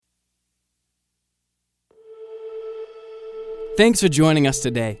Thanks for joining us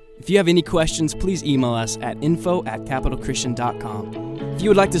today. If you have any questions, please email us at info@capitalchristian.com. If you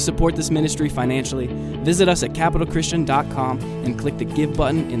would like to support this ministry financially, visit us at capitalchristian.com and click the Give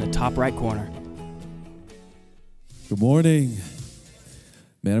button in the top right corner. Good morning.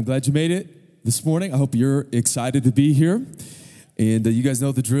 Man, I'm glad you made it this morning. I hope you're excited to be here. And you guys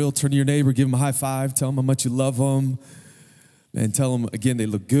know the drill. Turn to your neighbor, give them a high five, tell them how much you love them. And tell them, again, they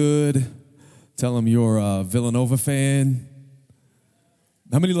look good. Tell them you're a Villanova fan.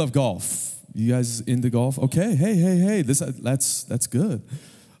 How many love golf? You guys into golf? Okay, hey. That's good.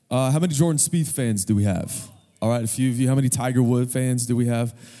 How many Jordan Spieth fans do we have? All right, a few of you. How many Tiger Woods fans do we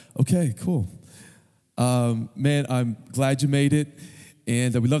have? Okay, cool. Man, I'm glad you made it.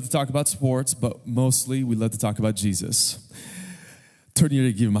 And we love to talk about sports, but mostly we love to talk about Jesus. Turn to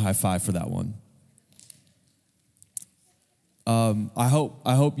you to give him a high five for that one. I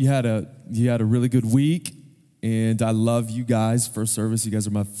hope you had a really good week, and I love you guys. First service, you guys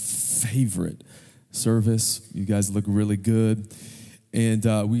are my favorite service. You guys look really good, and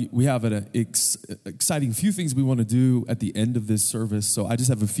we have an exciting few things we want to do at the end of this service. So I just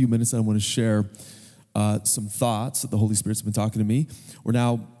have a few minutes, and I want to share some thoughts that the Holy Spirit's been talking to me. We're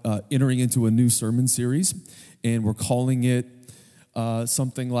now entering into a new sermon series, and we're calling it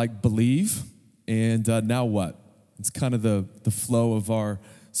something like Believe. And now what? It's kind of the flow of our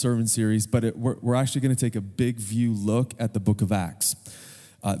sermon series, but we're actually going to take a big view look at the book of Acts.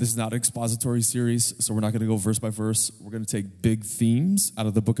 This is not an expository series, so we're not going to go verse by verse. We're going to take big themes out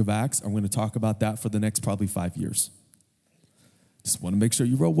of the book of Acts. I'm going to talk about that for the next probably 5 years. Just want to make sure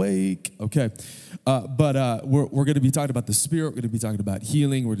you're awake. Okay. But we're going to be talking about the Spirit. We're going to be talking about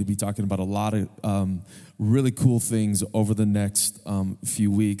healing. We're going to be talking about a lot of really cool things over the next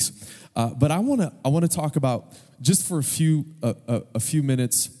few weeks. But I want to talk about, just for a few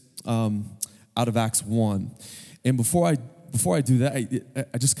minutes, out of Acts 1. And before I do that,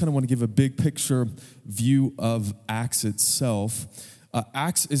 I just kind of want to give a big picture view of Acts itself.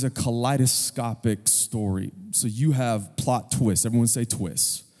 Acts is a kaleidoscopic story. So you have plot twists. Everyone say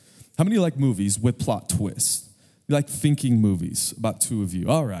twists. How many like movies with plot twists? You like thinking movies? About two of you.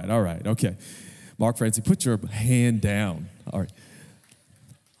 All right, okay. Mark Francie, put your hand down. All right.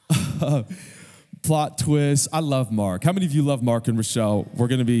 Plot twists. I love Mark. How many of you love Mark and Rochelle? We're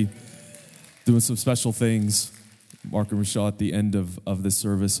going to be doing some special things, Mark and Rochelle, at the end of this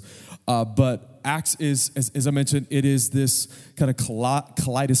service. But Acts is, as I mentioned, it is this kind of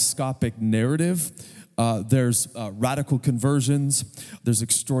kaleidoscopic narrative. There's radical conversions. There's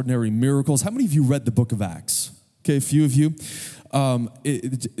extraordinary miracles. How many of you read the book of Acts? Okay, a few of you.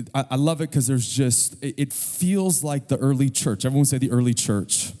 I love it because it feels like the early church. Everyone say the early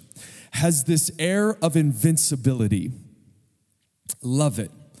church has this air of invincibility. Love it.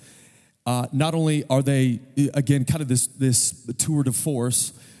 Not only are they, again, kind of this tour de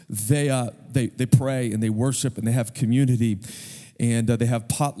force, they pray and they worship and they have community and they have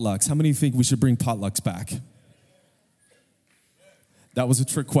potlucks. How many think we should bring potlucks back? That was a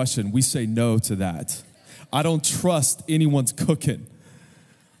trick question. We say no to that. I don't trust anyone's cooking.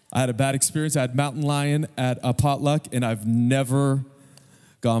 I had a bad experience. I had Mountain Lion at a potluck, and I've never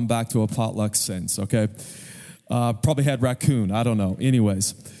gone back to a potluck since, okay? Probably had raccoon. I don't know.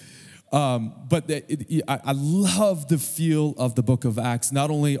 Anyways. But I love the feel of the book of Acts. Not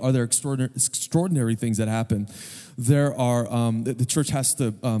only are there extraordinary things that happen, there are, the church has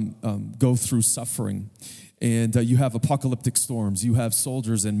to go through suffering. And you have apocalyptic storms. You have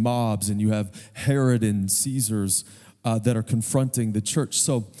soldiers and mobs, and you have Herod and Caesars that are confronting the church.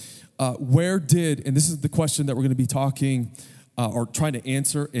 So and this is the question that we're going to be talking or trying to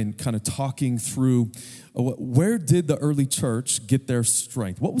answer and kind of talking through, where did the early church get their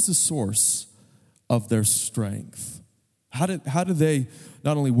strength? What was the source of their strength? How did they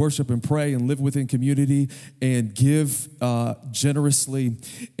not only worship and pray and live within community and give generously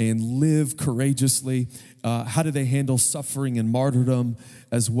and live courageously? How did they handle suffering and martyrdom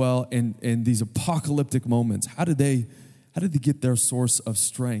as well? And these apocalyptic moments, how did they get their source of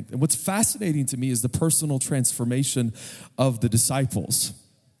strength? And what's fascinating to me is the personal transformation of the disciples.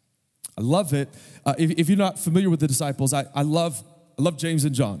 I love it. If you're not familiar with the disciples, I love James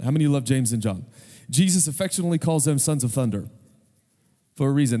and John. How many of you love James and John? Jesus affectionately calls them sons of thunder for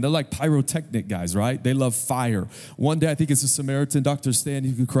a reason. They're like pyrotechnic guys, right? They love fire. One day, I think it's a Samaritan, Dr. Stan,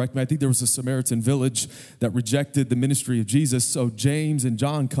 you can correct me, I think there was a Samaritan village that rejected the ministry of Jesus. So James and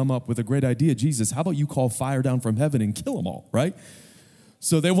John come up with a great idea. Jesus, how about you call fire down from heaven and kill them all, right?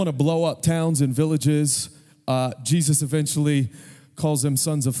 So they want to blow up towns and villages. Jesus eventually calls them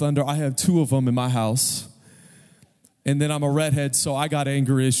sons of thunder. I have two of them in my house. And then I'm a redhead, so I got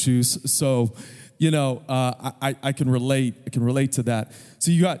anger issues. So, I can relate. I can relate to that.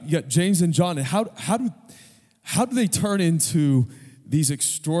 So you got James and John, and how do they turn into these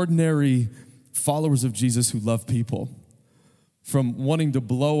extraordinary followers of Jesus who love people, from wanting to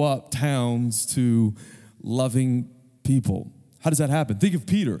blow up towns to loving people? How does that happen? Think of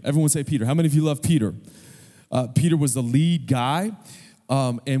Peter. Everyone say Peter. How many of you love Peter? Peter was the lead guy,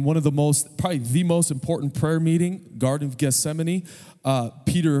 and one of probably the most important prayer meeting, Garden of Gethsemane.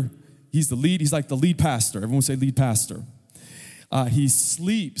 Peter, he's the lead. He's like the lead pastor. Everyone say lead pastor. He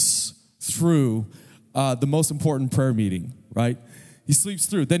sleeps through the most important prayer meeting, right? He sleeps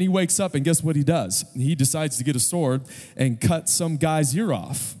through. Then he wakes up, and guess what he does? He decides to get a sword and cut some guy's ear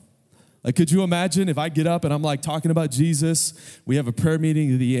off. Like, could you imagine if I get up and I'm like talking about Jesus, we have a prayer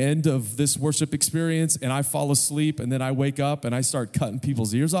meeting at the end of this worship experience, and I fall asleep, and then I wake up and I start cutting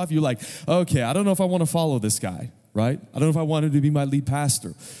people's ears off? You're like, okay, I don't know if I want to follow this guy, right? I don't know if I want him to be my lead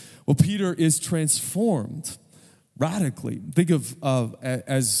pastor. Well, Peter is transformed radically. Think of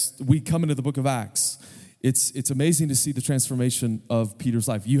as we come into the book of Acts, it's amazing to see the transformation of Peter's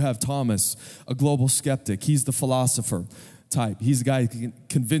life. You have Thomas, a global skeptic. He's the philosopher type. He's the guy who can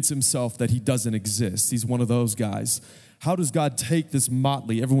convince himself that he doesn't exist. He's one of those guys. How does God take this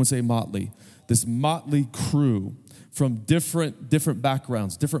motley, everyone say motley, this motley crew from different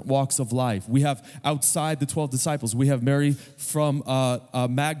backgrounds, different walks of life? We have outside the 12 disciples, we have Mary from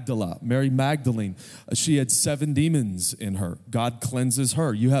Mary Magdalene. She had 7 demons in her. God cleanses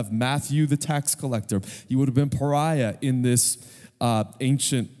her. You have Matthew, the tax collector. He would have been pariah in this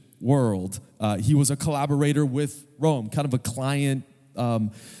ancient world. He was a collaborator with Rome, kind of a client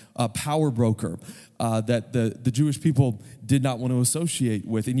power broker that the Jewish people did not want to associate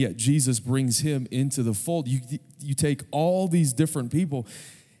with, and yet Jesus brings him into the fold. You take all these different people,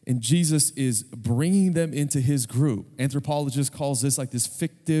 and Jesus is bringing them into his group. Anthropologists calls this like this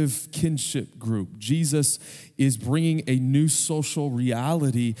fictive kinship group. Jesus is bringing a new social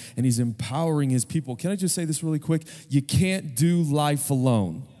reality, and he's empowering his people. Can I just say this really quick? You can't do life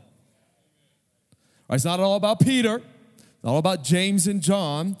alone. All right, it's not all about Peter. It's not all about James and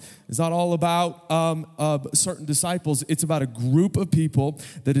John. It's not all about certain disciples. It's about a group of people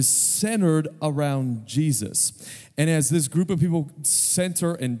that is centered around Jesus. And as this group of people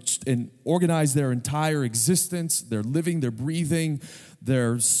center and organize their entire existence, they're living, they're breathing,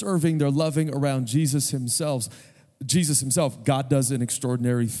 they're serving, they're loving around Jesus himself, God does an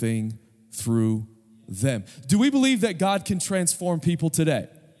extraordinary thing through them. Do we believe that God can transform people today?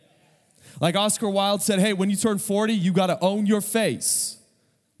 Like Oscar Wilde said, hey, when you turn 40, you got to own your face.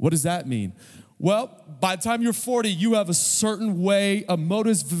 What does that mean? Well, by the time you're 40, you have a certain way, a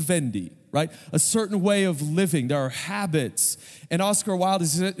modus vivendi, right? A certain way of living. There are habits. And Oscar Wilde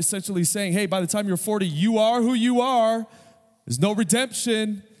is essentially saying, hey, by the time you're 40, you are who you are. There's no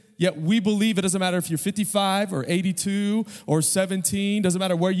redemption. Yet we believe it doesn't matter if you're 55 or 82 or 17, doesn't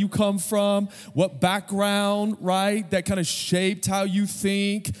matter where you come from, what background, right, that kind of shaped how you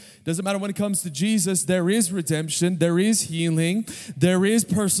think. Doesn't matter when it comes to Jesus, there is redemption, there is healing, there is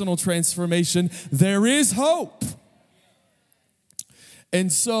personal transformation, there is hope.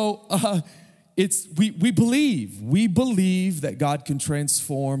 And so we believe that God can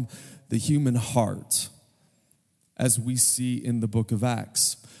transform the human heart, as we see in the book of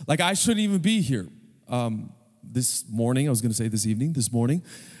Acts. Like, I shouldn't even be here this morning. I was going to say this evening, this morning.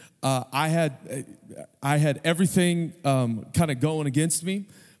 I had everything kind of going against me.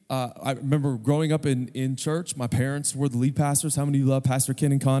 I remember growing up in church. My parents were the lead pastors. How many of you love Pastor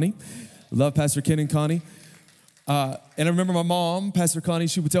Ken and Connie? Love Pastor Ken and Connie. And I remember my mom, Pastor Connie,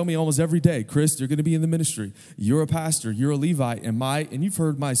 she would tell me almost every day, Chris, you're going to be in the ministry. You're a pastor. You're a Levite. And you've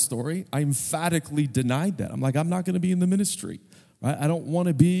heard my story. I emphatically denied that. I'm like, I'm not going to be in the ministry. Right? I don't want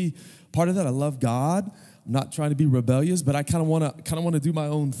to be part of that. I love God. I'm not trying to be rebellious, but I kind of want to do my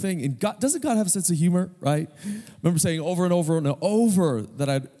own thing. And doesn't God have a sense of humor, right? I remember saying over and over and over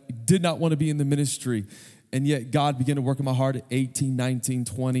that I did not want to be in the ministry. And yet God began to work in my heart at 18, 19,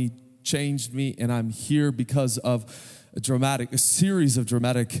 20, changed me, and I'm here because of a series of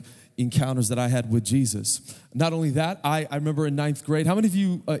dramatic encounters that I had with Jesus. Not only that, I remember in 9th grade, how many of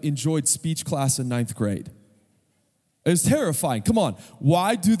you enjoyed speech class in 9th grade? It was terrifying. Come on.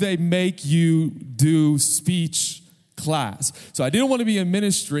 Why do they make you do speech class? So I didn't want to be in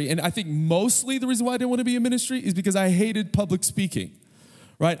ministry, and I think mostly the reason why I didn't want to be in ministry is because I hated public speaking,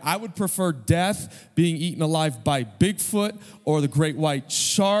 right? I would prefer death, being eaten alive by Bigfoot or the great white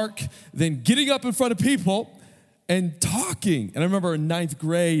shark, than getting up in front of people and talking. And I remember in 9th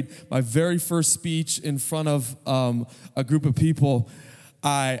grade, my very first speech in front of a group of people,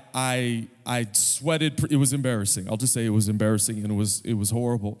 I sweated. It was embarrassing. I'll just say it was embarrassing, and it was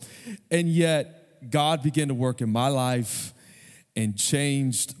horrible. And yet God began to work in my life and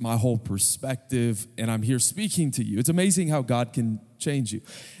changed my whole perspective, and I'm here speaking to you. It's amazing how God can change you.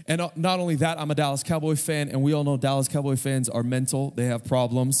 And not only that, I'm a Dallas Cowboy fan, and we all know Dallas Cowboy fans are mental. They have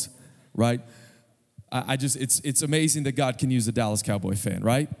problems, right? It's amazing that God can use a Dallas Cowboy fan,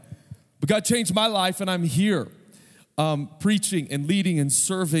 right? But God changed my life, and I'm here preaching and leading and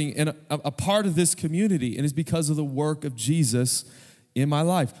serving and a part of this community, and it's because of the work of Jesus in my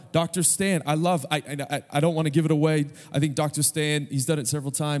life. Dr. Stan, I don't want to give it away. I think Dr. Stan, he's done it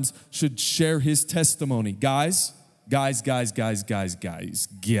several times, should share his testimony. Guys, if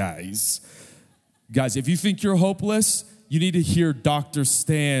you think you're hopeless, you need to hear Dr.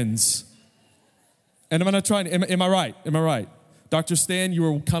 Stan's. And I'm not trying, am I right? Am I right? Dr. Stan, you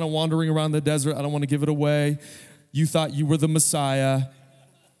were kind of wandering around the desert. I don't want to give it away. You thought you were the Messiah.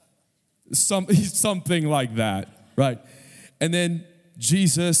 Something like that, right? And then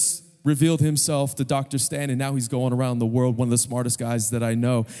Jesus revealed himself to Dr. Stan, and now he's going around the world, one of the smartest guys that I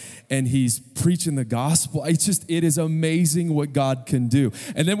know, and he's preaching the gospel. It is amazing what God can do.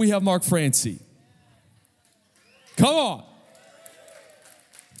 And then we have Mark Francie. Come on.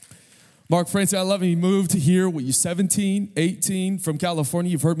 Mark Francie, I love him. He moved here, 17, 18, from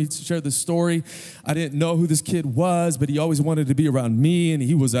California. You've heard me share this story. I didn't know who this kid was, but he always wanted to be around me, and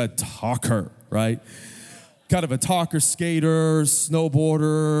he was a talker, right? Kind of a talker, skater,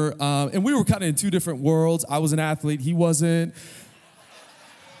 snowboarder, and we were kind of in two different worlds. I was an athlete. He wasn't.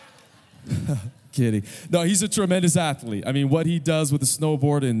 Kidding. No, he's a tremendous athlete. I mean, what he does with the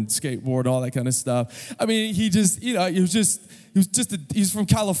snowboard and skateboard, all that kind of stuff. I mean, he's from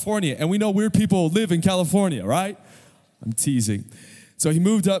California, and we know weird people live in California, right? I'm teasing. So he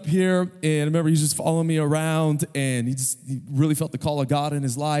moved up here, and I remember he was just following me around, and he really felt the call of God in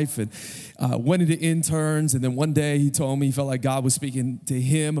his life, and went into interns, and then one day he told me he felt like God was speaking to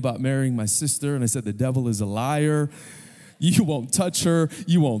him about marrying my sister, and I said, the devil is a liar. You won't touch her,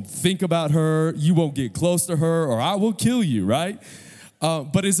 you won't think about her, you won't get close to her, or I will kill you, right?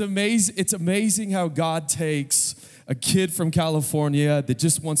 But it's amazing how God takes a kid from California that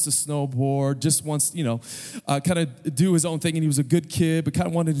just wants to snowboard, just wants, kind of do his own thing. And he was a good kid, but kind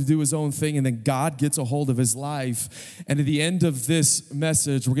of wanted to do his own thing. And then God gets a hold of his life. And at the end of this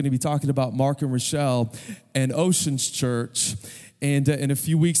message, we're going to be talking about Mark and Rochelle and Oceans Church. And in a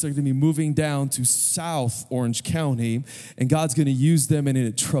few weeks, they're going to be moving down to South Orange County, and God's going to use them in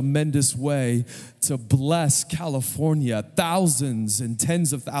a tremendous way to bless California. Thousands and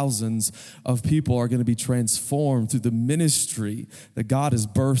tens of thousands of people are going to be transformed through the ministry that God has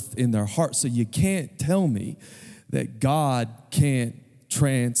birthed in their hearts. So you can't tell me that God can't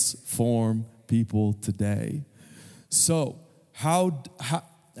transform people today. So how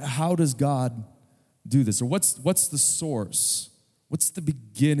does God do this? Or what's the source? What's the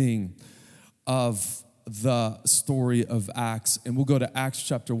beginning of the story of Acts? And we'll go to Acts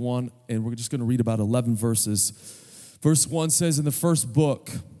chapter 1, and we're just going to read about 11 verses. Verse 1 says, in the first book,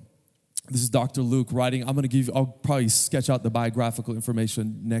 this is Dr. Luke writing. I'll probably sketch out the biographical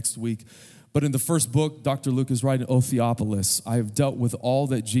information next week. But in the first book, Dr. Luke is writing, O Theophilus, I have dealt with all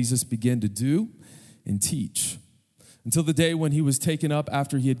that Jesus began to do and teach, until the day when he was taken up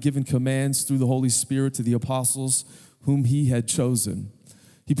after he had given commands through the Holy Spirit to the apostles whom he had chosen.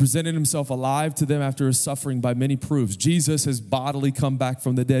 He presented himself alive to them after his suffering by many proofs. Jesus has bodily come back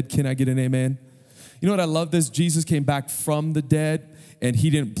from the dead. Can I get an amen? You know what I love this? Jesus came back from the dead, and he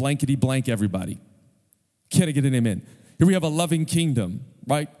didn't blankety blank everybody. Can I get an amen? Here we have a loving kingdom,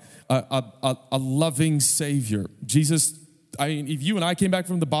 right? A loving Savior. Jesus, if you and I came back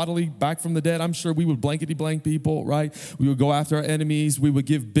from the dead, I'm sure we would blankety blank people, right? We would go after our enemies. We would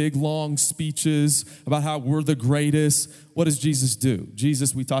give big, long speeches about how we're the greatest. What does Jesus do?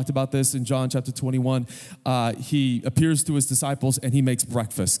 Jesus, we talked about this in John chapter 21. He appears to his disciples and he makes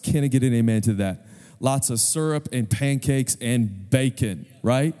breakfast. Can I get an amen to that? Lots of syrup and pancakes and bacon,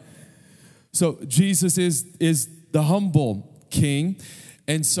 right? So Jesus is the humble king.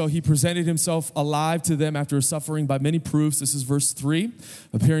 And so he presented himself alive to them after suffering by many proofs. This is verse 3,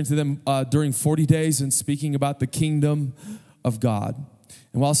 appearing to them during 40 days and speaking about the kingdom of God.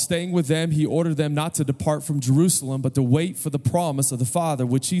 And while staying with them, he ordered them not to depart from Jerusalem, but to wait for the promise of the Father,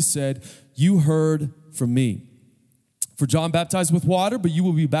 which he said, you heard from me. For John baptized with water, but you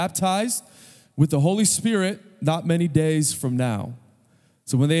will be baptized with the Holy Spirit not many days from now.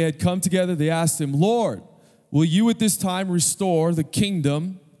 So when they had come together, they asked him, Lord, will you at this time restore the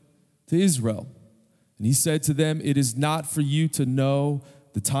kingdom to Israel? And he said to them, it is not for you to know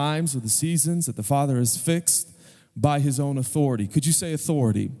the times or the seasons that the Father has fixed by his own authority. Could you say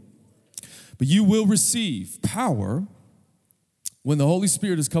authority? But you will receive power when the Holy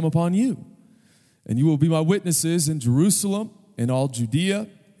Spirit has come upon you. And you will be my witnesses in Jerusalem and all Judea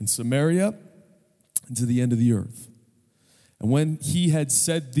and Samaria and to the end of the earth. And when he had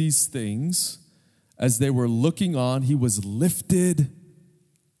said these things, as they were looking on, he was lifted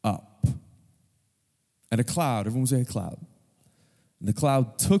up. And a cloud, everyone say a cloud. And the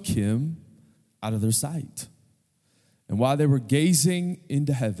cloud took him out of their sight. And while they were gazing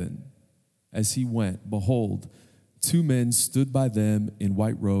into heaven as he went, behold, two men stood by them in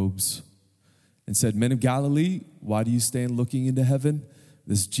white robes and said, Men of Galilee, why do you stand looking into heaven?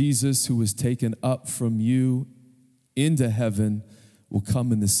 This Jesus who was taken up from you into heaven will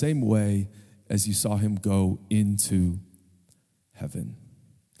come in the same way as you saw him go into heaven.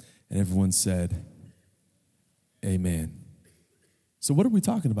 And everyone said, Amen. So what are we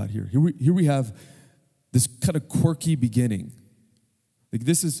talking about here? Here we have this kind of quirky beginning. Like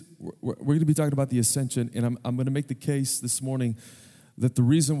we're going to be talking about the ascension, and I'm going to make the case this morning that the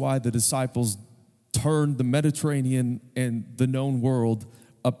reason why the disciples turned the Mediterranean and the known world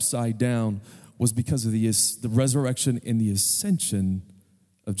upside down was because of the resurrection and the ascension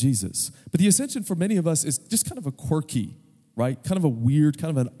of Jesus. But the ascension for many of us is just kind of a quirky, right? Kind of a weird,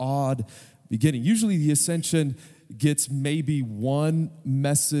 kind of an odd beginning. Usually the ascension gets maybe one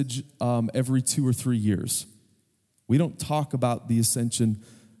message every 2 or 3 years. We don't talk about the ascension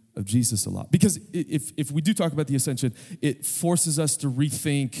of Jesus a lot. Because if we do talk about the ascension, it forces us to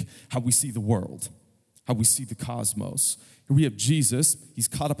rethink how we see the world, how we see the cosmos. Here we have Jesus. He's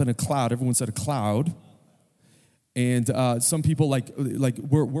caught up in a cloud. Everyone said a cloud. And some people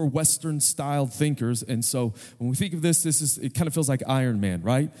we're Western-styled thinkers, and so when we think of it kind of feels like Iron Man,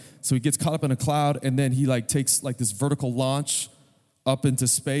 right? So he gets caught up in a cloud, and then he takes this vertical launch up into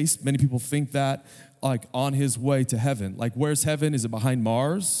space. Many people think that on his way to heaven. Where's heaven? Is it behind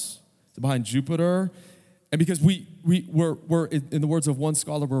Mars? Is it behind Jupiter? And because we're in the words of one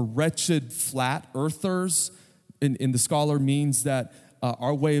scholar, we're wretched flat earthers. And the scholar means that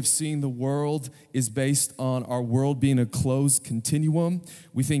our way of seeing the world is based on our world being a closed continuum.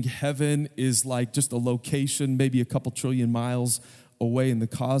 We think heaven is just a location, maybe a couple trillion miles away in the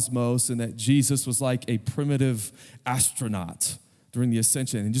cosmos, and that Jesus was like a primitive astronaut during the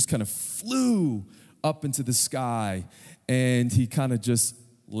ascension and just kind of flew up into the sky, and he kind of just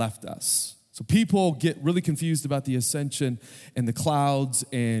left us. So people get really confused about the ascension and the clouds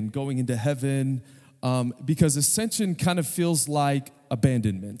and going into heaven because ascension kind of feels like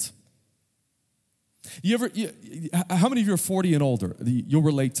abandonment. How many of you are 40 and older? You'll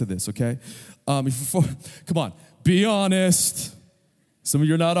relate to this, okay? Come on, be honest. Some of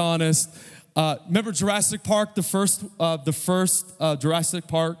you are not honest. Remember Jurassic Park, the first Jurassic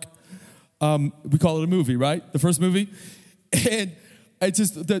Park? We call it a movie, right? The first movie. And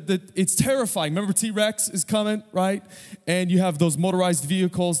it's terrifying. Remember T-Rex is coming, right? And you have those motorized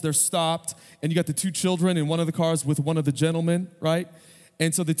vehicles, they're stopped, and you got the two children in one of the cars with one of the gentlemen, right?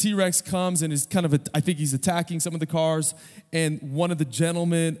 And so the T-Rex comes and is I think he's attacking some of the cars, and one of the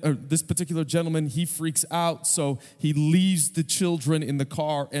gentlemen, or this particular gentleman, he freaks out, so he leaves the children in the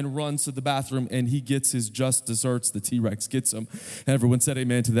car and runs to the bathroom, and he gets his just desserts. The T-Rex gets him. And everyone said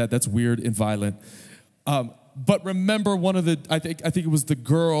amen to that. That's weird and violent. But remember I think it was the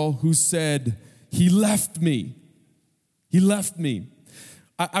girl who said, he left me. He left me.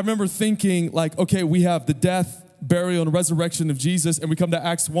 I remember thinking okay, we have the death, burial, and resurrection of Jesus, and we come to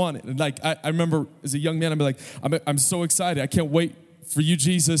Acts 1. And I remember as a young man, I'm so excited. I can't wait for you,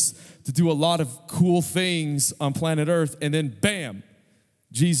 Jesus, to do a lot of cool things on planet Earth. And then bam,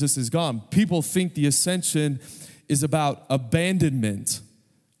 Jesus is gone. People think the ascension is about abandonment,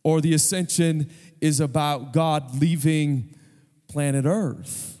 or the ascension is about God leaving planet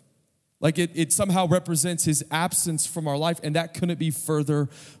Earth. It somehow represents his absence from our life, and that couldn't be further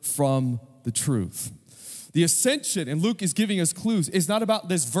from the truth. The ascension, and Luke is giving us clues, is not about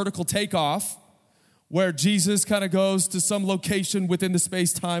this vertical takeoff where Jesus kind of goes to some location within the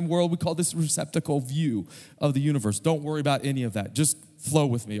space-time world. We call this receptacle view of the universe. Don't worry about any of that. Just flow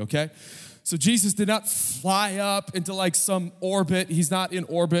with me, okay? So Jesus did not fly up into some orbit. He's not in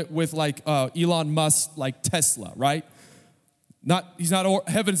orbit with Elon Musk, Tesla, right?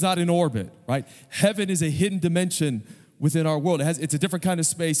 Heaven's not in orbit, right? Heaven is a hidden dimension within our world. It's a different kind of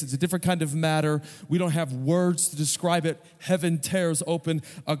space. It's a different kind of matter. We don't have words to describe it. Heaven tears open.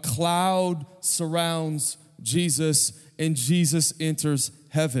 A cloud surrounds Jesus, and Jesus enters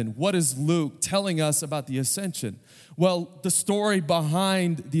heaven. What is Luke telling us about the ascension? Well, the story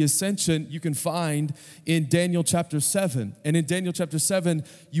behind the ascension you can find in Daniel chapter 7. And in Daniel chapter 7,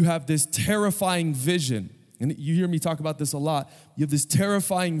 you have this terrifying vision. And you hear me talk about this a lot. You have this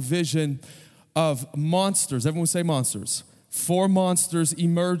terrifying vision of monsters. Everyone say monsters. 4 monsters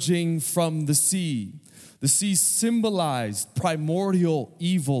emerging from the sea. The sea symbolized primordial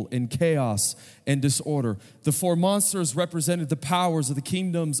evil and chaos and disorder. The 4 monsters represented the powers of the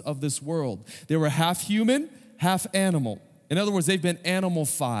kingdoms of this world. They were half human, half animal. In other words, they've been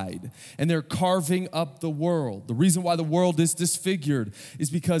animalified, and they're carving up the world. The reason why the world is disfigured is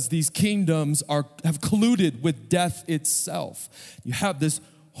because these kingdoms have colluded with death itself. You have this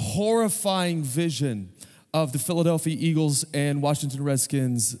horrifying vision of the Philadelphia Eagles and Washington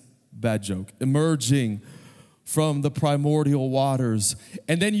Redskins, bad joke, emerging from the primordial waters.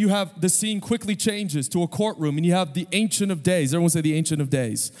 And then you have the scene quickly changes to a courtroom, and you have the Ancient of Days. Everyone say the Ancient of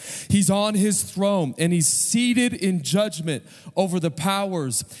Days. He's on his throne, and he's seated in judgment over the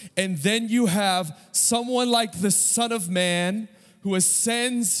powers. And then you have someone like the Son of Man who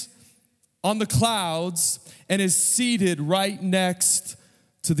ascends on the clouds and is seated right next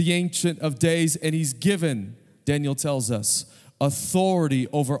to the Ancient of Days, and he's given, Daniel tells us, authority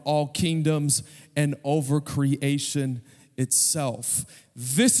over all kingdoms and over creation itself.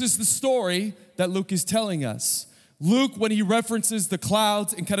 This is the story that Luke is telling us. Luke, when he references the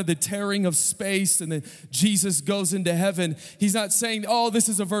clouds and kind of the tearing of space and then Jesus goes into heaven, he's not saying, oh, this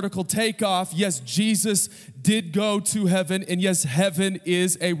is a vertical takeoff. Yes, Jesus did go to heaven, and yes, heaven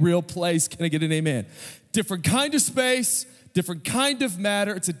is a real place. Can I get an amen? Different kind of space, different kind of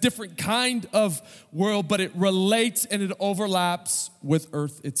matter. It's a different kind of world, but it relates and it overlaps with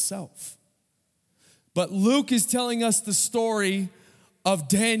earth itself. But Luke is telling us the story of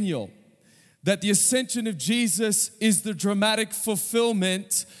Daniel, that the ascension of Jesus is the dramatic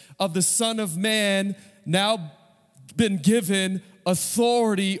fulfillment of the Son of Man now been given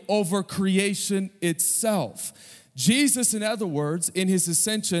authority over creation itself. Jesus, in other words, in his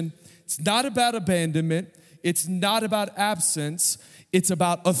ascension, it's not about abandonment. It's not about absence. It's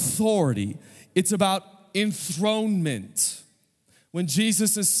about authority. It's about enthronement. When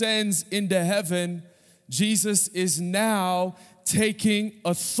Jesus ascends into heaven, Jesus is now taking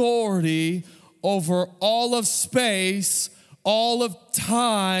authority over all of space, all of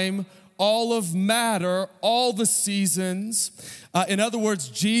time, all of matter, all the seasons. In other words,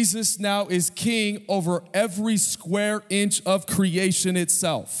 Jesus now is king over every square inch of creation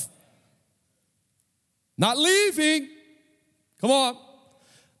itself. Not leaving. Come on.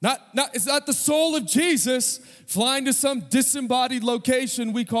 It's not the soul of Jesus flying to some disembodied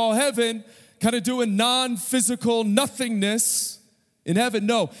location we call heaven, kind of doing non-physical nothingness in heaven.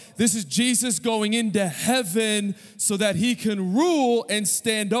 No, this is Jesus going into heaven so that he can rule and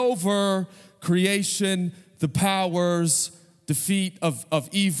stand over creation, the powers, defeat of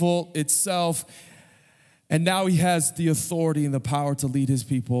evil itself. And now he has the authority and the power to lead his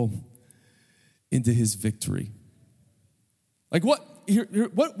people into his victory. Like what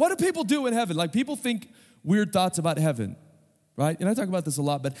do people do in heaven? Like people think weird thoughts about heaven, right? And I talk about this a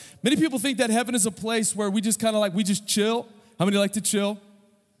lot, but many people think that heaven is a place where we just kind of we just chill. How many like to chill?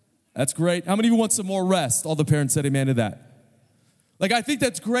 That's great. How many of you want some more rest? All the parents said amen to that. Like I think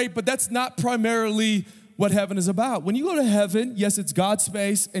that's great, but that's not primarily what heaven is about. When you go to heaven, yes, it's God's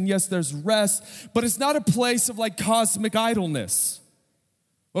space, and yes, there's rest, but it's not a place of cosmic idleness.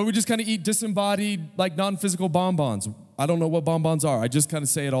 Where we just kind of eat disembodied, non-physical bonbons. I don't know what bonbons are. I just kind of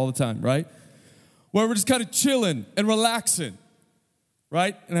say it all the time, right? Where we're just kind of chilling and relaxing,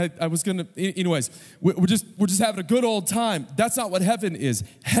 right? And I was gonna, anyways, we're just having a good old time. That's not what heaven is.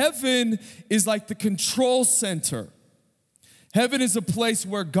 Heaven is like the control center. Heaven is a place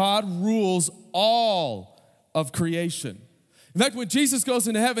where God rules all of creation. In fact, when Jesus goes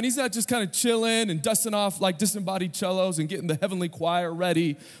into heaven, he's not just kind of chilling and dusting off disembodied cellos and getting the heavenly choir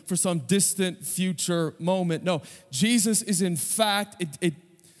ready for some distant future moment. No, Jesus is in fact,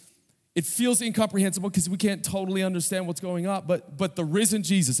 it feels incomprehensible because we can't totally understand what's going on, but the risen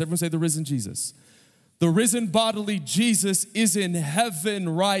Jesus, everyone say the risen Jesus. The risen bodily Jesus is in heaven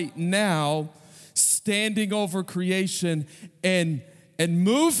right now, standing over creation and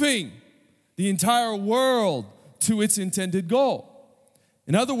moving the entire world to its intended goal.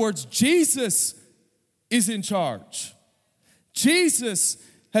 In other words, Jesus is in charge. Jesus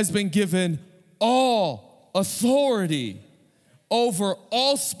has been given all authority over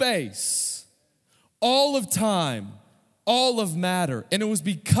all space, all of time, all of matter. And it was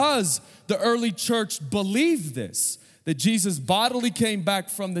because the early church believed this, that Jesus bodily came back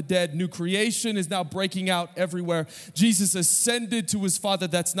from the dead. New creation is now breaking out everywhere. Jesus ascended to his Father.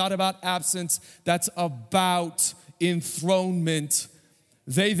 That's not about absence. That's about enthronement.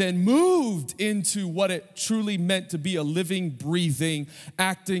 They then moved into what it truly meant to be a living, breathing,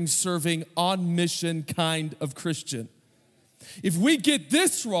 acting, serving, on mission kind of Christian. If we get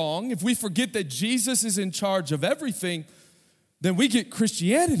this wrong, if we forget that Jesus is in charge of everything, then we get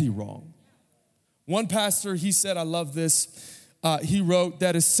Christianity wrong. One pastor, he said, I love this. He wrote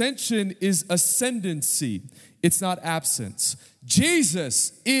that ascension is ascendancy. It's not absence.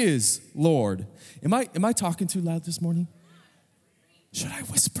 Jesus is Lord. Am I talking too loud this morning? Should I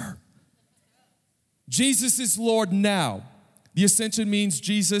whisper? Jesus is Lord now. The ascension means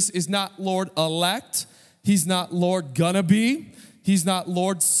Jesus is not Lord elect. He's not Lord gonna be. He's not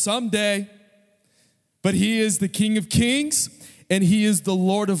Lord someday. But he is the King of Kings and he is the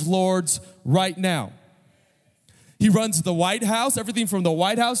Lord of Lords right now. He runs the White House, everything from the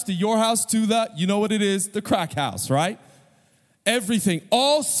White House to your house to the, you know what it is, the crack house, right? Everything,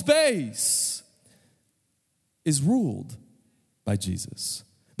 all space is ruled by Jesus.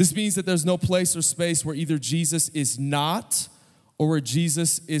 This means that there's no place or space where either Jesus is not or where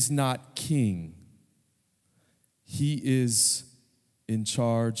Jesus is not king. He is in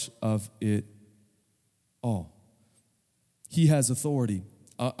charge of it all. He has authority.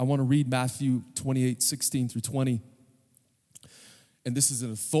 I want to read Matthew 28:16 through 20. And this is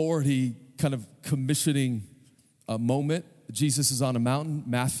an authority kind of commissioning moment. Jesus is on a mountain.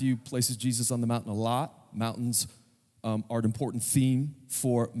 Matthew places Jesus on the mountain a lot. Mountains are an important theme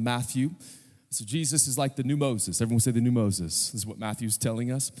for Matthew. So Jesus is like the new Moses. Everyone say the new Moses. This is what Matthew's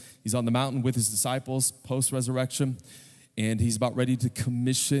telling us. He's on the mountain with his disciples post-resurrection, and he's about ready to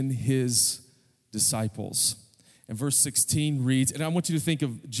commission his disciples. And verse 16 reads, and I want you to think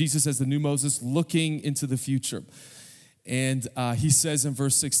of Jesus as the new Moses looking into the future. And he says in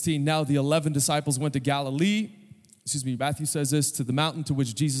verse 16, now the 11 disciples went to Galilee. Matthew says this, to the mountain to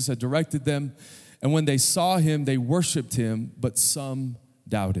which Jesus had directed them. And when they saw him, they worshiped him, but some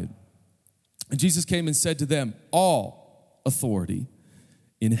doubted. And Jesus came and said to them, all authority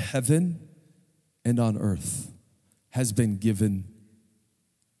in heaven and on earth has been given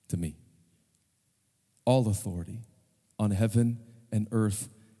to me. All authority on heaven and earth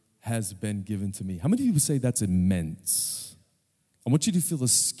has been given to me. How many of you would say that's immense? I want you to feel the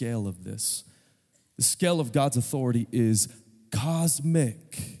scale of this. The scale of God's authority is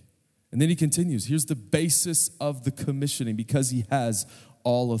cosmic. And then he continues, here's the basis of the commissioning, because he has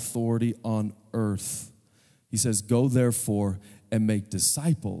all authority on earth. He says, go therefore and make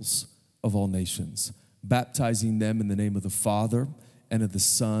disciples of all nations, baptizing them in the name of the Father and of the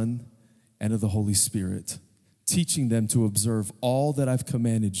Son and of the Holy Spirit, teaching them to observe all that I've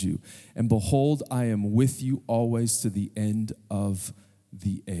commanded you. And behold, I am with you always to the end of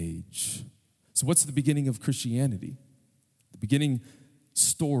the age. So what's the beginning of Christianity? The beginning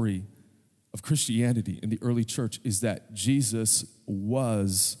story of Christianity in the early church is that Jesus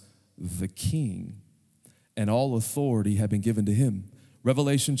was the king and all authority had been given to him.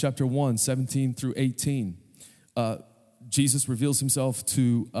 Revelation chapter 1, 17 through 18. Jesus reveals himself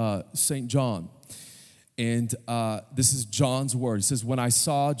to St. John. And this is John's word. He says, when I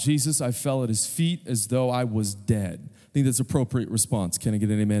saw Jesus, I fell at his feet as though I was dead. I think that's an appropriate response. Can I get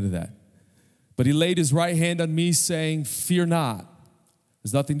an amen to that? But he laid his right hand on me, saying, fear not.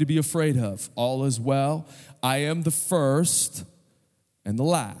 There's nothing to be afraid of. All is well. I am the first and the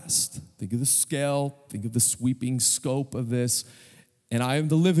last. Think of the scale. Think of the sweeping scope of this. And I am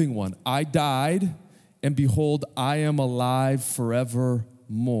the living one. I died, and behold, I am alive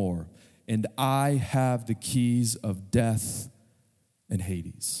forevermore. And I have the keys of death and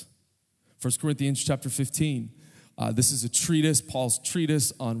Hades. 1 Corinthians chapter 15. This is a treatise, Paul's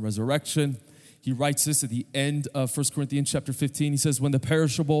treatise on resurrection. He writes this at the end of 1 Corinthians chapter 15. He says, when the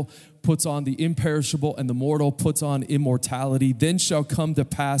perishable puts on the imperishable and the mortal puts on immortality, then shall come to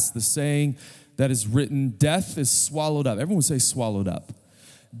pass the saying that is written, death is swallowed up. Everyone say swallowed up.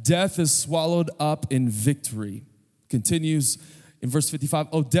 Death is swallowed up in victory. Continues in verse 55,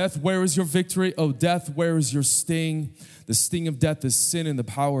 O death, where is your victory? O death, where is your sting? The sting of death is sin, and the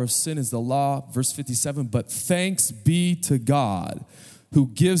power of sin is the law. Verse 57, but thanks be to God who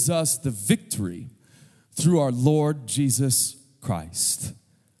gives us the victory through our Lord Jesus Christ.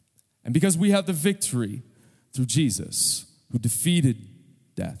 And because we have the victory through Jesus, who defeated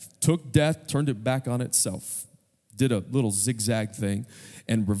death, took death, turned it back on itself, did a little zigzag thing,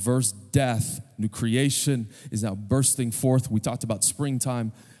 and reversed death. New creation is now bursting forth. We talked about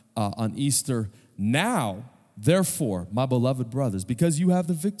springtime on Easter. Now, therefore, my beloved brothers, because you have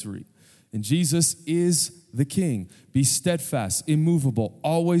the victory, and Jesus is the King, be steadfast, immovable,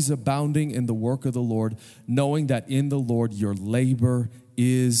 always abounding in the work of the Lord, knowing that in the Lord your labor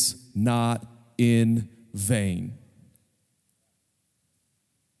is not in vain.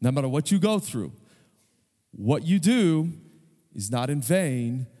 No matter what you go through, what you do is not in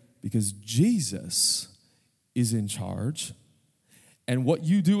vain, because Jesus is in charge, And what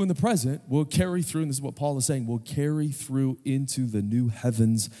you do in the present will carry through, and this is what Paul is saying, will carry through into the new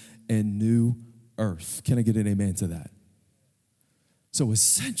heavens and new earth. Can I get an amen to that? So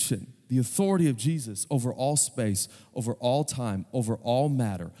Ascension, the authority of Jesus over all space, over all time, over all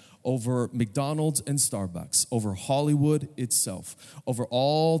matter, over McDonald's and Starbucks, over Hollywood itself, over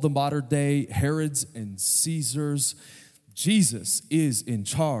all the modern day Herods and Caesars. Jesus is in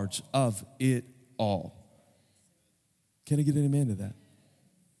charge of it all. Can I get an amen to that?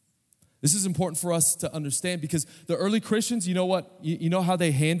 This is important for us to understand because the early Christians, you know what? You know how they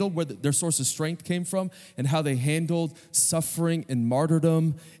handled where their source of strength came from and how they handled suffering and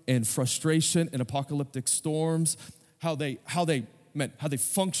martyrdom and frustration and apocalyptic storms, how they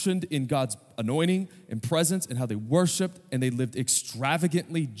functioned in God's anointing and presence and how they worshiped and they lived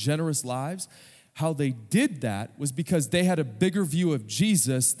extravagantly generous lives. How they did that was because they had a bigger view of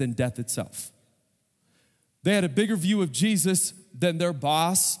Jesus than death itself. They had a bigger view of Jesus than their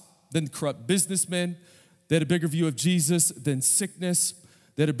boss, than corrupt businessmen. They had a bigger view of Jesus than sickness.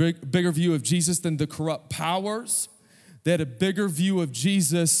 They had a bigger view of Jesus than the corrupt powers. They had a bigger view of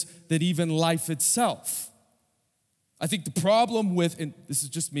Jesus than even life itself. I think the problem with, and this is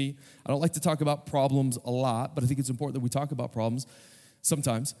just me, I don't like to talk about problems a lot, but I think it's important that we talk about problems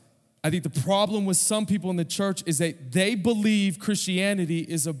sometimes. I think the problem with some people in the church is that they believe Christianity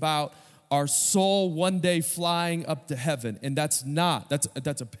is about our soul one day flying up to heaven. And that's not.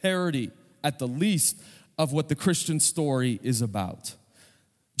 That's a parody, at the least, of what the Christian story is about.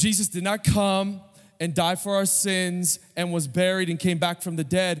 Jesus did not come and die for our sins and was buried and came back from the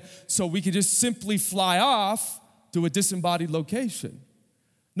dead so we could just simply fly off to a disembodied location.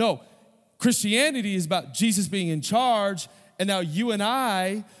 No, Christianity is about Jesus being in charge and now you and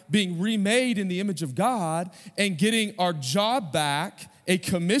I being remade in the image of God and getting our job back, a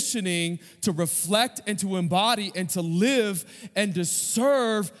commissioning to reflect and to embody and to live and to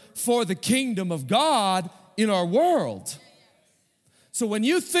serve for the kingdom of God in our world. So when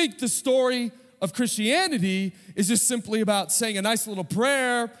you think the story of Christianity is just simply about saying a nice little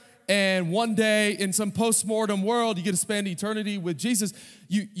prayer and one day in some post-mortem world you get to spend eternity with Jesus,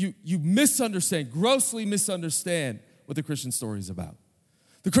 you misunderstand, grossly misunderstand what the Christian story is about.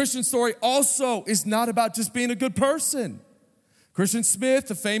 The Christian story also is not about just being a good person. Christian Smith,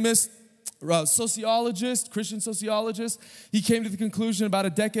 the famous Christian sociologist, he came to the conclusion about a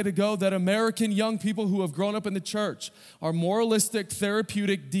decade ago that American young people who have grown up in the church are moralistic,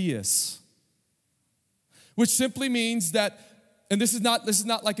 therapeutic deists. Which simply means that, and this is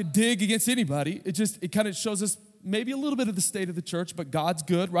not like a dig against anybody, it kind of shows us maybe a little bit of the state of the church, but God's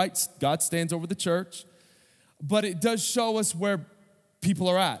good, right? God stands over the church. But it does show us where people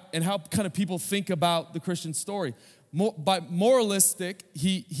are at and how kind of people think about the Christian story. By moralistic,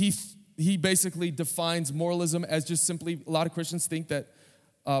 he basically defines moralism as just simply, a lot of Christians think that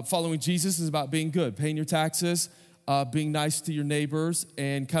following Jesus is about being good, paying your taxes, being nice to your neighbors,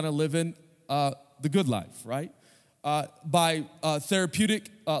 and kind of living the good life, right? By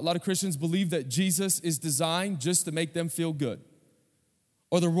therapeutic, a lot of Christians believe that Jesus is designed just to make them feel good.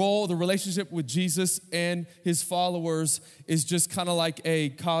 Or the relationship with Jesus and his followers is just kind of like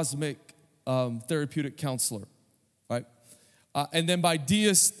a cosmic therapeutic counselor, right? And then by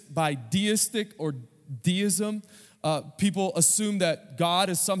deistic or deism, people assume that God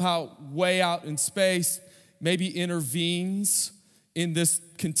is somehow way out in space, maybe intervenes in this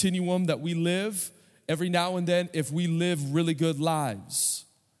continuum that we live every now and then if we live really good lives.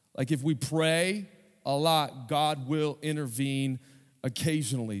 Like if we pray a lot, God will intervene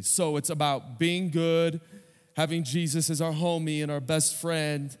occasionally. So it's about being good, having Jesus as our homie and our best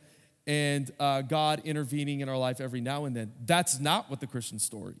friend, and God intervening in our life every now and then. That's not what the Christian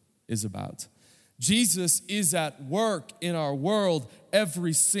story is about. Jesus is at work in our world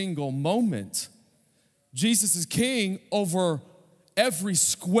every single moment. Jesus is king over every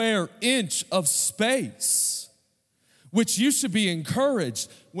square inch of space, which you should be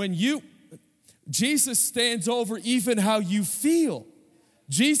encouraged. Jesus stands over even how you feel.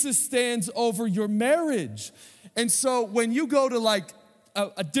 Jesus stands over your marriage. And so when you go to like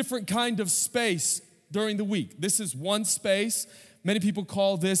a different kind of space during the week, this is one space. Many people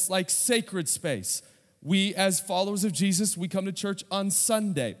call this like sacred space. We, as followers of Jesus, we come to church on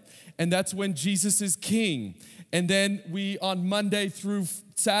Sunday, and that's when Jesus is king. And then we, on Monday through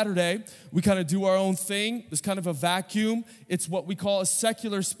Saturday, we kind of do our own thing. There's kind of a vacuum. It's what we call a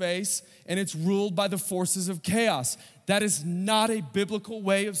secular space, and it's ruled by the forces of chaos. That is not a biblical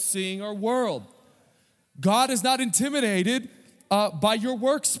way of seeing our world. God is not intimidated by your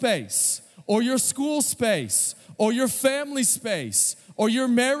workspace or your school space or your family space or your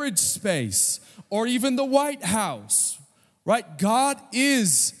marriage space or even the White House right? God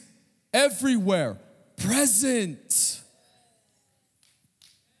is everywhere, present.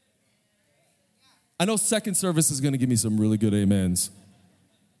 I know second service is going to give me some really good amens.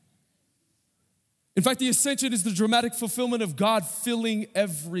 In fact, the Ascension is the dramatic fulfillment of God filling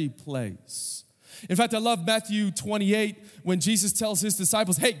every place. In fact, I love Matthew 28 when Jesus tells his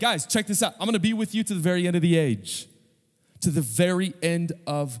disciples, hey, guys, check this out. I'm going to be with you to the very end of the age. To the very end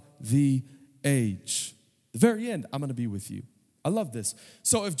of the age. The very end, I'm going to be with you. I love this.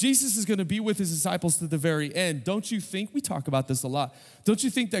 So if Jesus is going to be with his disciples to the very end, don't you think, we talk about this a lot, don't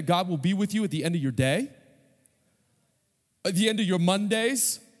you think that God will be with you at the end of your day? At the end of your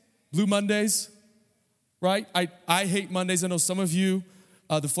Mondays, Blue Mondays, right? I hate Mondays. I know some of you,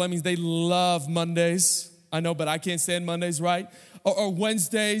 the Flemings, they love Mondays. I know, but I can't stand Mondays, right? Or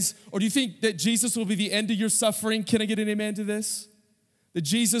Wednesdays. Or do you think that Jesus will be the end of your suffering? Can I get an amen to this? That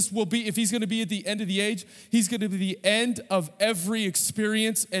Jesus will be, if he's going to be at the end of the age, he's going to be the end of every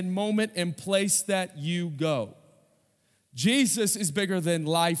experience and moment and place that you go. Jesus is bigger than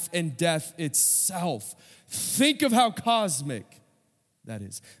life and death itself. Think of how cosmic that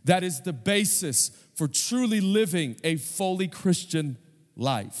is. That is the basis for truly living a fully Christian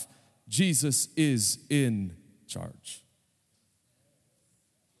life. Jesus is in charge.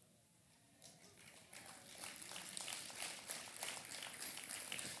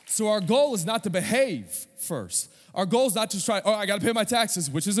 So our goal is not to behave first. Our goal is not to try, I got to pay my taxes,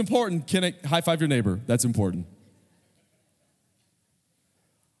 which is important. Can I high five your neighbor? That's important.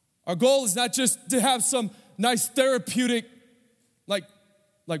 Our goal is not just to have some nice therapeutic, like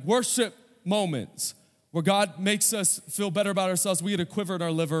worship moments where God makes us feel better about ourselves. We get a quiver in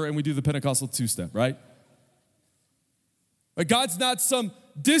our liver and we do the Pentecostal two-step, right? But God's not some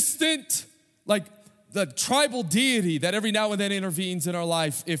distant, the tribal deity that every now and then intervenes in our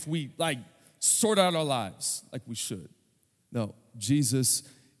life if we sort out our lives like we should. No, Jesus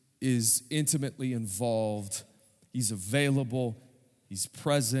is intimately involved. He's available. He's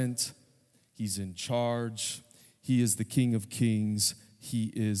present. He's in charge. He is the King of Kings.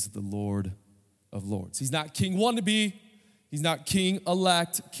 He is the Lord of Lords. He's not king wannabe. He's not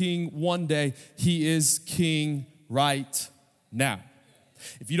king-elect, king one day. He is king right now.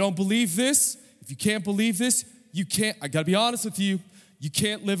 If you don't believe this, if you can't believe this, you can't, I gotta be honest with you, you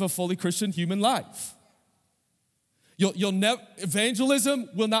can't live a fully Christian human life. You'll never, evangelism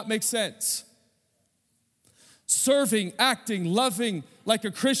will not make sense. Serving, acting, loving like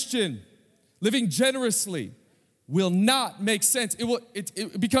a Christian, living generously will not make sense. It will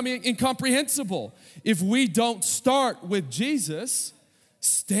become incomprehensible if we don't start with Jesus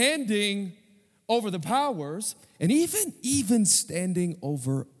standing over the powers and even standing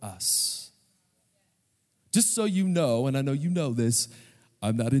over us. Just so you know, and I know you know this,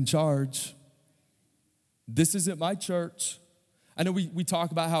 I'm not in charge. This isn't my church. I know we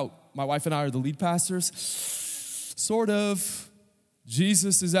talk about how my wife and I are the lead pastors. Sort of.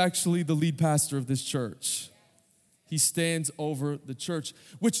 Jesus is actually the lead pastor of this church. He stands over the church,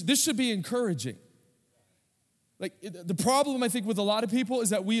 which this should be encouraging. The problem, I think, with a lot of people is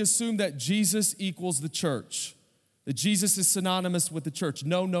that we assume that Jesus equals the church, that Jesus is synonymous with the church.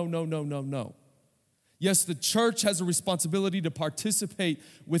 No. Yes, the church has a responsibility to participate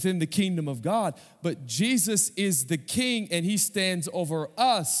within the kingdom of God, but Jesus is the king and he stands over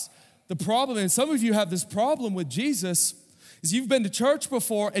us. The problem, and some of you have this problem with Jesus, is you've been to church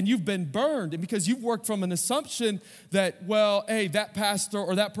before and you've been burned. And because you've worked from an assumption that, well, hey, that pastor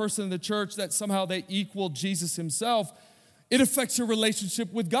or that person in the church, that somehow they equal Jesus himself, it affects your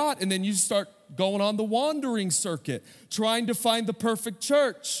relationship with God. And then you start going on the wandering circuit, trying to find the perfect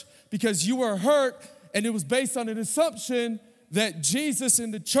church because you were hurt and it was based on an assumption that Jesus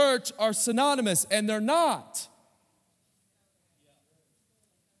and the church are synonymous, and they're not.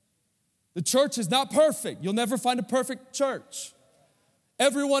 The church is not perfect. You'll never find a perfect church.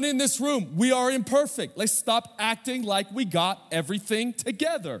 Everyone in this room, we are imperfect. Let's stop acting like we got everything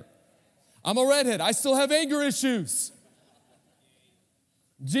together. I'm a redhead. I still have anger issues.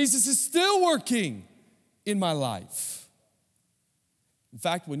 Jesus is still working in my life. In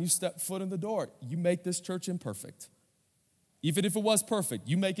fact, when you step foot in the door, you make this church imperfect. Even if it was perfect,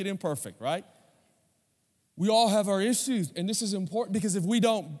 you make it imperfect, right? We all have our issues, and this is important because if we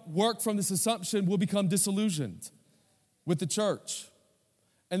don't work from this assumption, we'll become disillusioned with the church.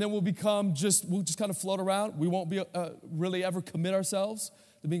 And then we'll just kind of float around. We won't be really ever commit ourselves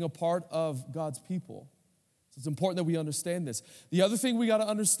to being a part of God's people. So it's important that we understand this. The other thing we got to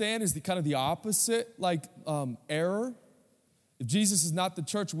understand is the opposite, error. If Jesus is not the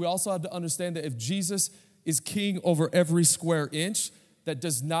church, we also have to understand that if Jesus is king over every square inch, that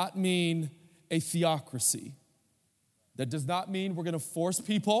does not mean a theocracy. That does not mean we're going to force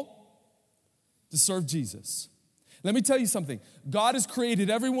people to serve Jesus. Let me tell you something. God has created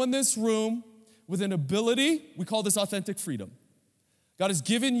everyone in this room with an ability. We call this authentic freedom. God has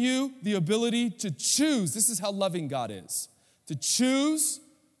given you the ability to choose. This is how loving God is. To choose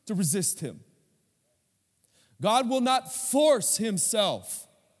to resist him. God will not force himself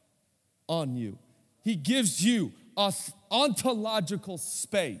on you. He gives you ontological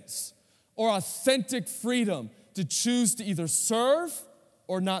space or authentic freedom to choose to either serve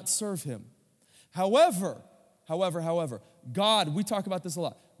or not serve him. However, God, we talk about this a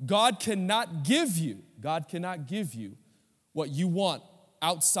lot. God cannot give you what you want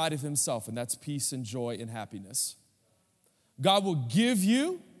outside of himself, and that's peace and joy and happiness. God will give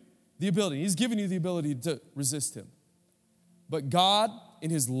you the ability. He's given you the ability to resist him. But God,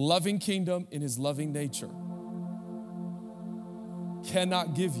 in his loving kingdom, in his loving nature,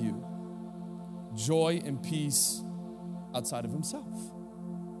 cannot give you joy and peace outside of himself.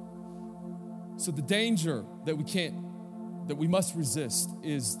 So the danger that we must resist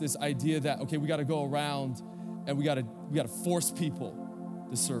is this idea that, okay, we got to go around and we got to force people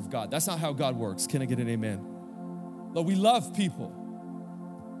to serve God. That's not how God works. Can I get an amen? But we love people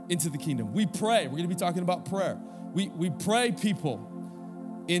into the kingdom. We pray. We're going to be talking about prayer. We pray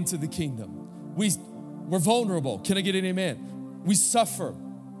people into the kingdom. We're vulnerable. Can I get an amen? We suffer.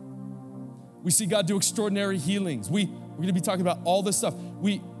 We see God do extraordinary healings. We're going to be talking about all this stuff.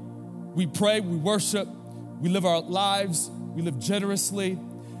 We pray, we worship, we live our lives, we live generously.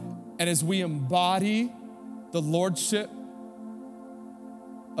 And as we embody the lordship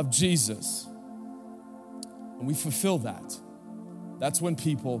of Jesus, and we fulfill that, that's when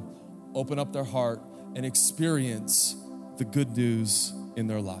people open up their heart and experience the good news in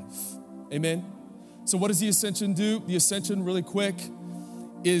their life. Amen? So what does the Ascension do? The Ascension, really quick,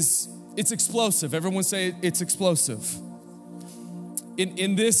 it's explosive. Everyone say it's explosive.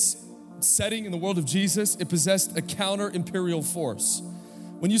 In this setting, in the world of Jesus, it possessed a counter-imperial force.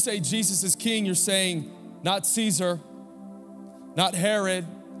 When you say Jesus is king, you're saying not Caesar, not Herod,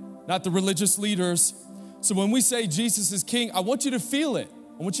 not the religious leaders. So when we say Jesus is king, I want you to feel it.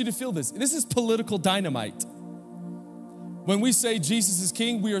 I want you to feel this. This is political dynamite. When we say Jesus is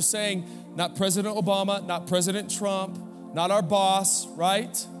king, we are saying not President Obama, not President Trump, not our boss,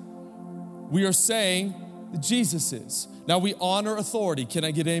 right? We are saying that Jesus is. Now we honor authority. Can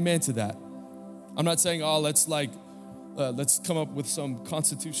I get an amen to that? I'm not saying, let's come up with some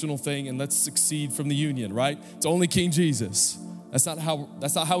constitutional thing and let's secede from the union, right? It's only King Jesus. That's not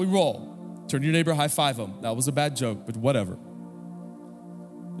how we roll. Turn to your neighbor, high five him. That was a bad joke, but whatever.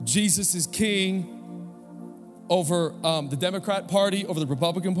 Jesus is king over the Democrat Party, over the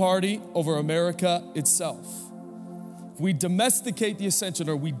Republican Party, over America itself. If we domesticate the Ascension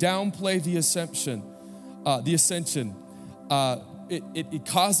or we downplay the Ascension, it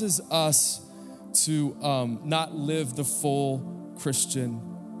causes us to not live the full Christian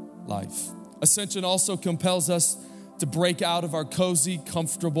life. Ascension also compels us to break out of our cozy,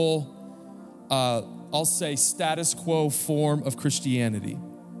 comfortable, I'll say status quo form of Christianity.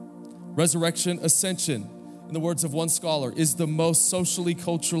 Resurrection, ascension, in the words of one scholar, is the most socially,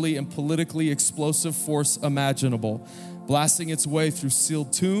 culturally, and politically explosive force imaginable, blasting its way through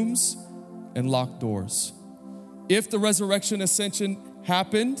sealed tombs and locked doors. If the resurrection ascension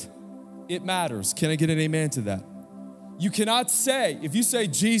happened, it matters. Can I get an amen to that? You cannot say, if you say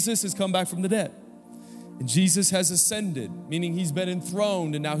Jesus has come back from the dead, and Jesus has ascended, meaning he's been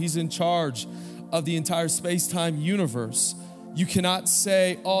enthroned and now he's in charge of the entire space-time universe, you cannot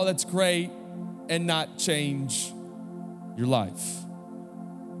say, that's great, and not change your life.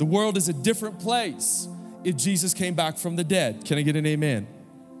 The world is a different place if Jesus came back from the dead. Can I get an amen?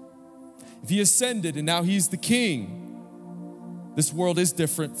 If he ascended and now he's the king, this world is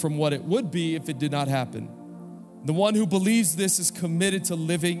different from what it would be if it did not happen. The one who believes this is committed to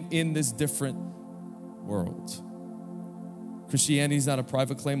living in this different world. Christianity is not a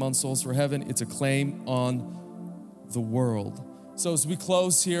private claim on souls for heaven. It's a claim on the world. So as we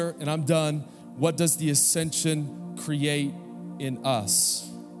close here, and I'm done, what does the Ascension create in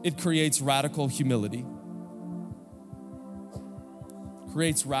us? It creates radical humility.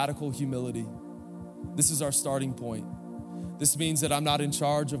 Creates radical humility. This is our starting point. This means that I'm not in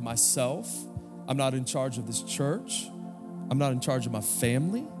charge of myself. I'm not in charge of this church. I'm not in charge of my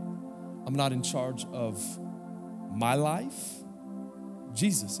family. I'm not in charge of my life.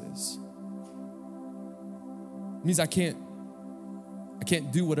 Jesus is. It means I can't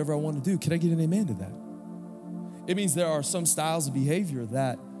do whatever I want to do. Can I get an amen to that? It means there are some styles of behavior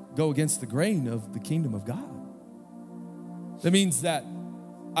that go against the grain of the kingdom of God. That means that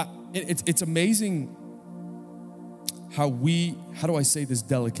it's amazing how do I say this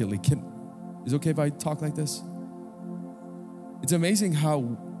delicately? Is it okay if I talk like this? It's amazing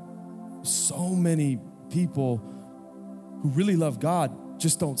how so many people who really love God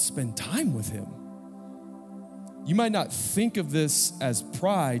just don't spend time with him. You might not think of this as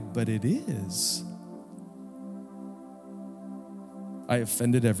pride, but it is. I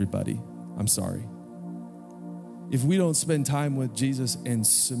offended everybody. I'm sorry. If we don't spend time with Jesus and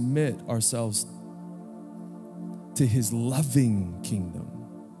submit ourselves to his loving kingdom,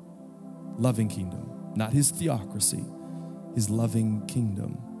 not his theocracy, his loving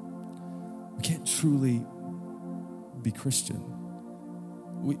kingdom, we can't truly be Christian.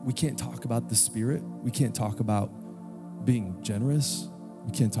 We can't talk about the Spirit. We can't talk about being generous.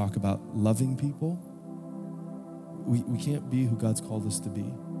 We can't talk about loving people. We can't be who God's called us to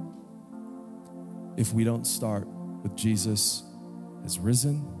be if we don't start with Jesus has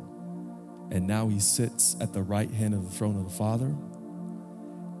risen, and now he sits at the right hand of the throne of the Father,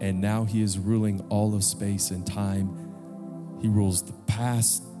 and now he is ruling all of space and time. He rules the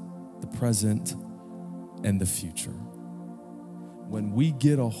past, the present, and the future. When we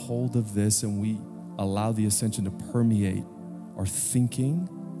get a hold of this and we allow the Ascension to permeate our thinking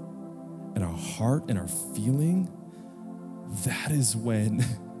and our heart and our feeling, that is when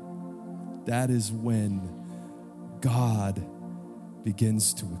God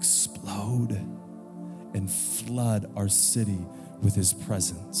begins to explode and flood our city with his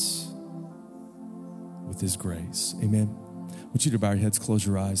presence, with his grace. Amen. I want you to bow your heads, close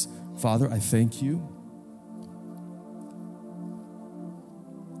your eyes. Father, I thank you.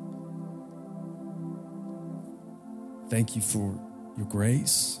 Thank you for your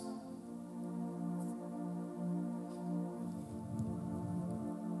grace.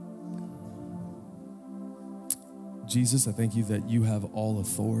 Jesus, I thank you that you have all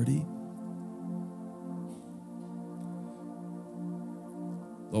authority.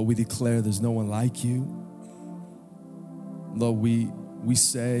 Lord, we declare there's no one like you. Lord, we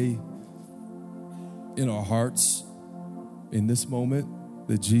say in our hearts in this moment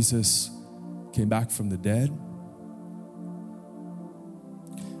that Jesus came back from the dead.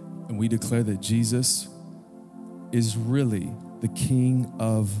 And we declare that Jesus is really the King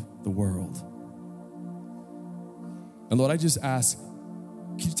of the world. And Lord, I just ask,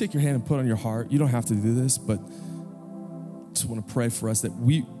 can you take your hand and put it on your heart? You don't have to do this, but I just want to pray for us that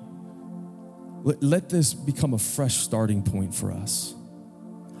let this become a fresh starting point for us.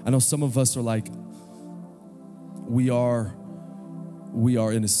 I know some of us are like, we are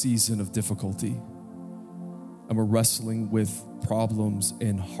in a season of difficulty, and we're wrestling with problems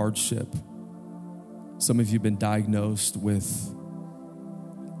and hardship. Some of you have been diagnosed with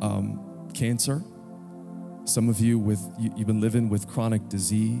cancer. Some of you you've been living with chronic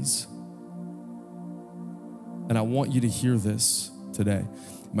disease. And I want you to hear this today.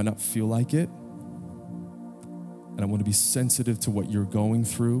 You might not feel like it. And I want to be sensitive to what you're going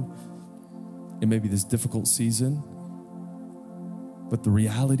through in maybe this difficult season. But the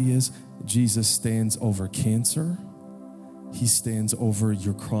reality is, Jesus stands over cancer. He stands over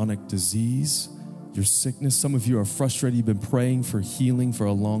your chronic disease, your sickness. Some of you are frustrated. You've been praying for healing for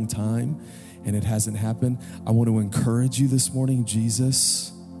a long time, and it hasn't happened. I want to encourage you this morning.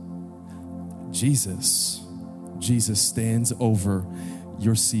 Jesus stands over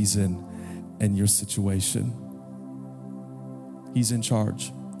your season and your situation. He's in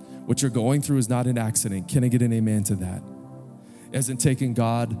charge. What you're going through is not an accident. Can I get an amen to that? It hasn't taken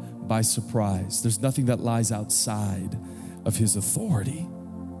God by surprise. There's nothing that lies outside of his authority.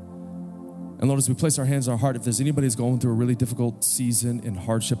 And Lord, as we place our hands on our heart, if there's anybody who's going through a really difficult season and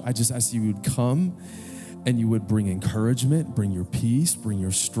hardship, I just ask you would come and you would bring encouragement, bring your peace, bring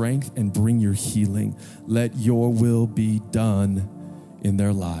your strength, and bring your healing. Let your will be done in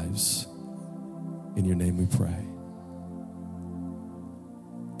their lives. In your name we pray.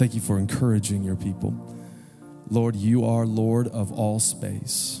 Thank you for encouraging your people. Lord, you are Lord of all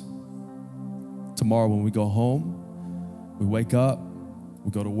space. Tomorrow when we go home, we wake up,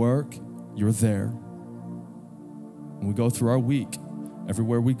 we go to work, you're there. When we go through our week,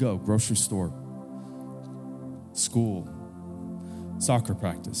 everywhere we go, grocery store, school, soccer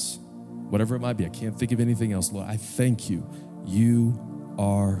practice, whatever it might be, I can't think of anything else, Lord. I thank you. You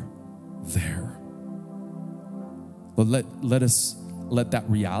are there. Lord, let that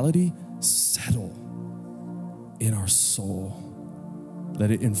reality settle in our soul.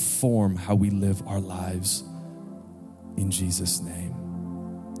 Let it inform how we live our lives. In Jesus' name.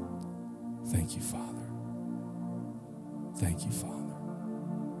 Thank you, Father. Thank you, Father.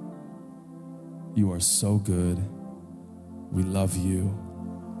 You are so good. We love you.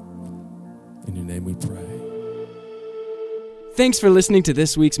 In your name we pray. Thanks for listening to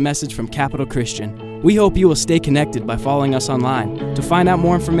this week's message from Capital Christian. We hope you will stay connected by following us online. To find out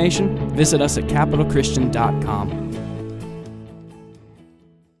more information, visit us at capitalchristian.com.